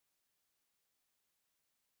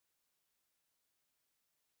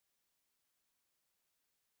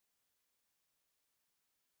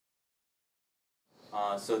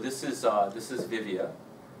So this is Vivia.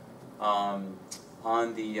 On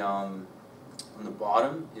the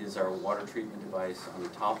bottom is our water treatment device. On the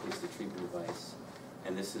top is the treatment device,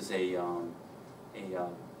 and this is a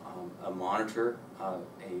monitor, a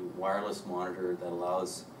wireless monitor that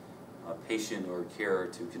allows a patient or a carer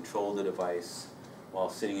to control the device while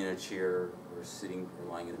sitting in a chair or sitting or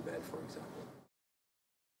lying in a bed, for example.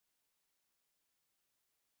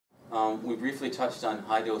 We briefly touched on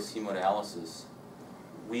high-dose hemodialysis.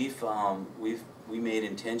 We made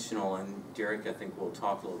intentional, and Derek, I think, will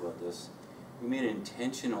talk a little about this. We made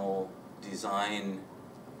intentional design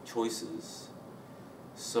choices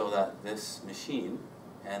so that this machine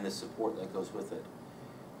and the support that goes with it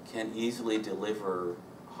can easily deliver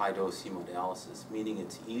high-dose hemodialysis, meaning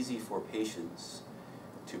it's easy for patients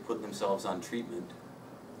to put themselves on treatment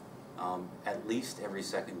at least every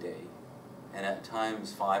second day, and at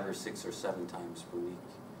times 5 or 6 or 7 times per week.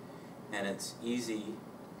 And it's easy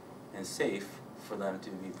and safe for them to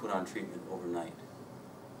be put on treatment overnight.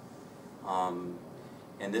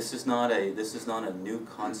 And this is not a new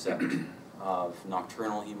concept of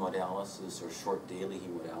nocturnal hemodialysis or short daily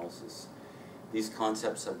hemodialysis. These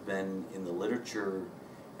concepts have been in the literature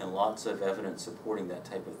and lots of evidence supporting that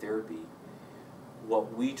type of therapy.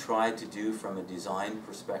 What we tried to do from a design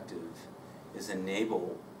perspective is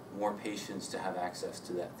enable more patients to have access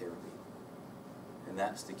to that therapy. And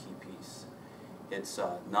that's the key piece. It's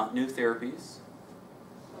not new therapies,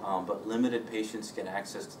 but limited patients get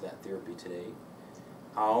access to that therapy today.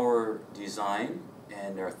 Our design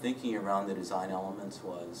and our thinking around the design elements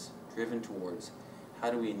was driven towards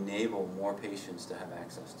how do we enable more patients to have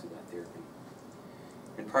access to that therapy.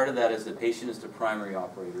 And part of that is the patient is the primary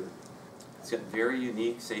operator. It's got very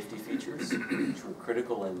unique safety features, which were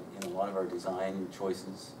critical in a lot of our design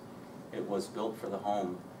choices. It was built for the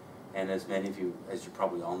home, and as many of you, as you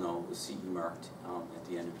probably all know, it was CE marked at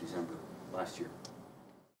the end of December last year.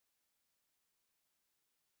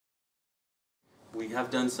 We have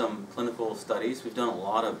done some clinical studies. We've done a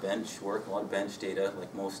lot of bench work, a lot of bench data,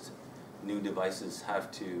 like most new devices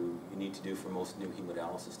you need to do for most new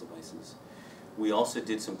hemodialysis devices. We also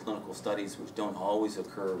did some clinical studies which don't always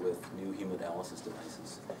occur with new hemodialysis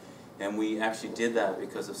devices. And we actually did that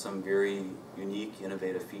because of some very unique,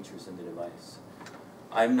 innovative features in the device.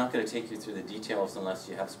 I'm not going to take you through the details unless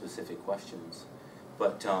you have specific questions.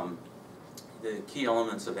 But the key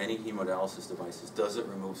elements of any hemodialysis device is, does it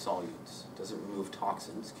remove solutes? Does it remove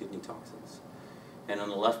toxins, kidney toxins? And on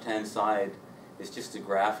the left-hand side is just a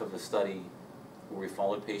graph of a study where we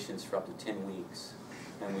followed patients for up to 10 weeks.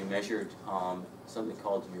 And we measured something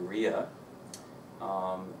called urea,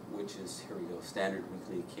 which is, here we go, standard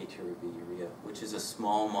weekly urea, which is a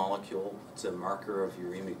small molecule. It's a marker of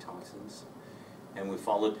uremic toxins. And we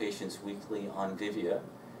followed patients weekly on Vivia.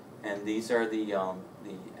 And these are the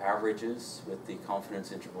averages with the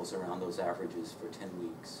confidence intervals around those averages for 10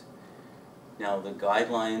 weeks. Now, the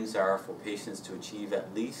guidelines are for patients to achieve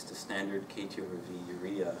at least a standard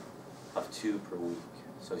urea of 2 per week.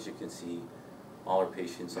 So as you can see, all our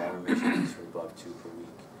patients, all our measurements are above 2 per week.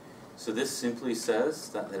 So this simply says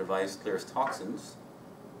that the device clears toxins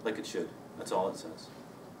like it should. That's all it says.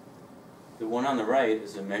 The one on the right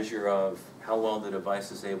is a measure of how well the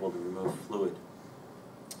device is able to remove fluid.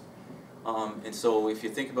 And so if you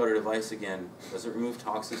think about a device again, does it remove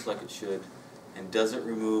toxins like it should? And does it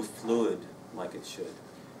remove fluid like it should?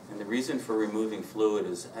 And the reason for removing fluid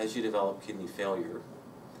is as you develop kidney failure,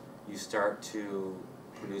 you start to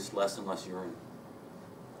produce less and less urine.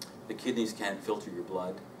 The kidneys can't filter your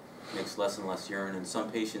blood, makes less and less urine, and some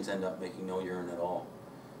patients end up making no urine at all.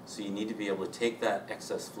 So you need to be able to take that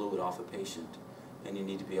excess fluid off a patient, and you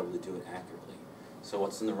need to be able to do it accurately. So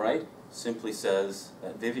what's on the right simply says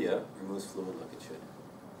that Vivia removes fluid like it should.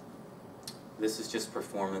 This is just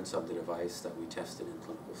performance of the device that we tested in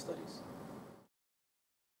clinical studies.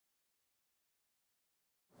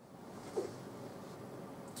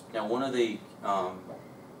 Now, one of the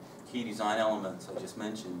key design elements I just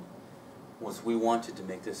mentioned was we wanted to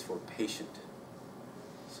make this for patient.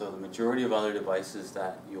 So the majority of other devices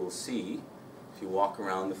that you'll see, if you walk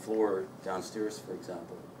around the floor downstairs, for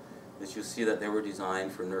example, is you'll see that they were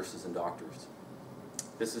designed for nurses and doctors.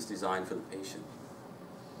 This is designed for the patient.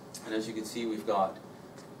 And as you can see, we've got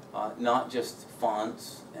not just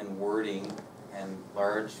fonts and wording and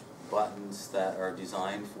large buttons that are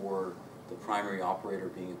designed for the primary operator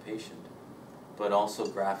being a patient, but also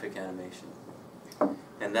graphic animation.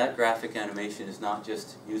 And that graphic animation is not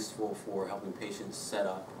just useful for helping patients set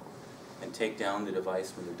up and take down the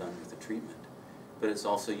device when they're done with the treatment, but it's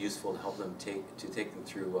also useful to help them take them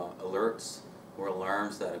through alerts or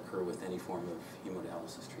alarms that occur with any form of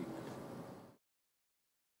hemodialysis treatment.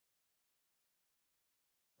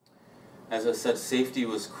 As I said, safety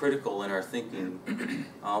was critical in our thinking.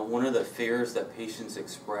 One of the fears that patients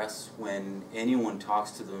express when anyone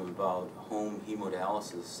talks to them about home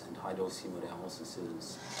hemodialysis and high-dose hemodialysis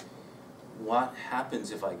is, what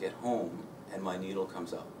happens if I get home and my needle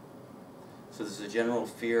comes out? So there's a general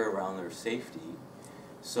fear around their safety.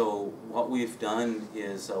 So what we've done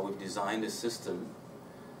is we've designed a system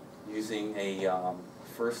using a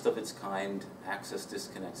first-of-its-kind access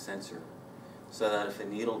disconnect sensor, so that if a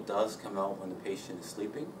needle does come out when the patient is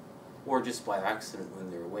sleeping, or just by accident when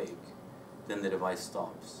they're awake, then the device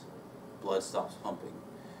stops. Blood stops pumping.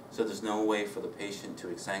 So there's no way for the patient to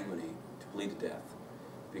exsanguinate, to bleed to death,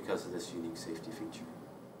 because of this unique safety feature.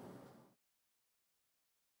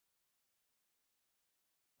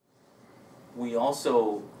 We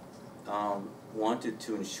also wanted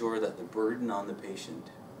to ensure that the burden on the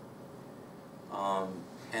patient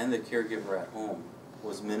and the caregiver at home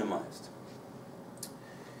was minimized.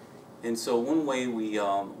 And so one way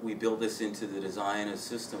we built this into the design of the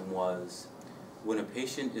system was, when a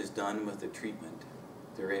patient is done with the treatment,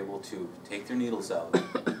 they're able to take their needles out,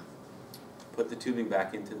 put the tubing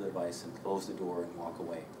back into the device, and close the door and walk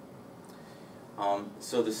away.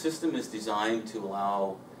 So the system is designed to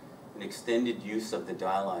allow an extended use of the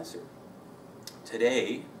dialyzer.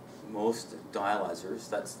 Today, most dialyzers,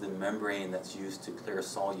 that's the membrane that's used to clear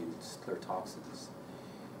solutes, clear toxins,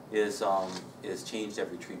 is changed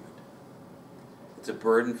every treatment. It's a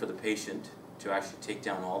burden for the patient to actually take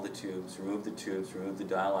down all the tubes, remove the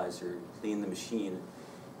dialyzer, clean the machine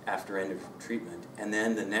after end of treatment, and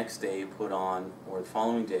then the next day put on, or the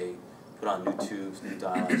following day, put on new tubes, new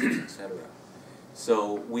dialyzers, etc.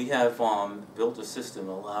 So we have built a system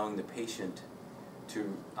allowing the patient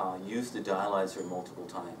to use the dialyzer multiple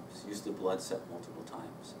times, use the blood set multiple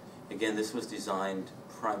times. Again, this was designed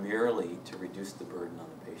primarily to reduce the burden on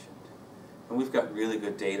the patient. And we've got really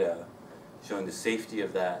good data showing the safety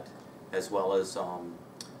of that, as well as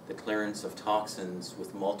the clearance of toxins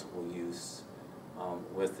with multiple use,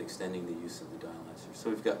 with extending the use of the dialyzer. So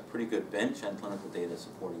we've got pretty good bench and clinical data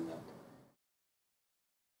supporting that.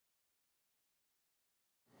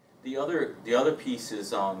 The other piece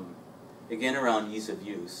is, again, around ease of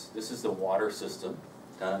use. This is the water system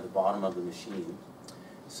down at the bottom of the machine.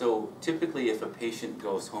 So typically if a patient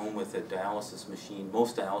goes home with a dialysis machine,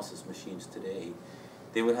 most dialysis machines today,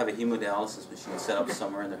 they would have a hemodialysis machine set up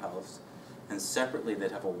somewhere in their house, and separately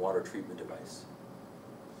they'd have a water treatment device,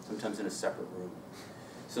 sometimes in a separate room.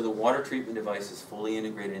 So the water treatment device is fully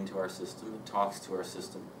integrated into our system. It talks to our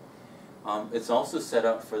system. It's also set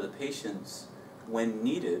up for the patients, when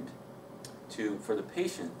needed, for the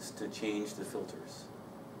patients to change the filters.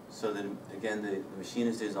 So that, again, the machine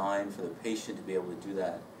is designed for the patient to be able to do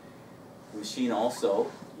that. The machine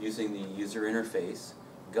also, using the user interface,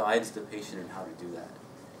 guides the patient in how to do that.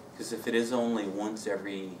 Because if it is only once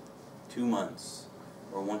every 2 months,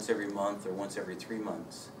 or once every month, or once every 3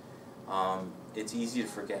 months, it's easy to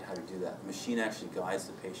forget how to do that. The machine actually guides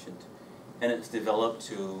the patient, and it's developed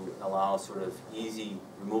to allow sort of easy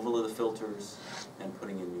removal of the filters and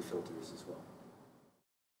putting in new filters as well.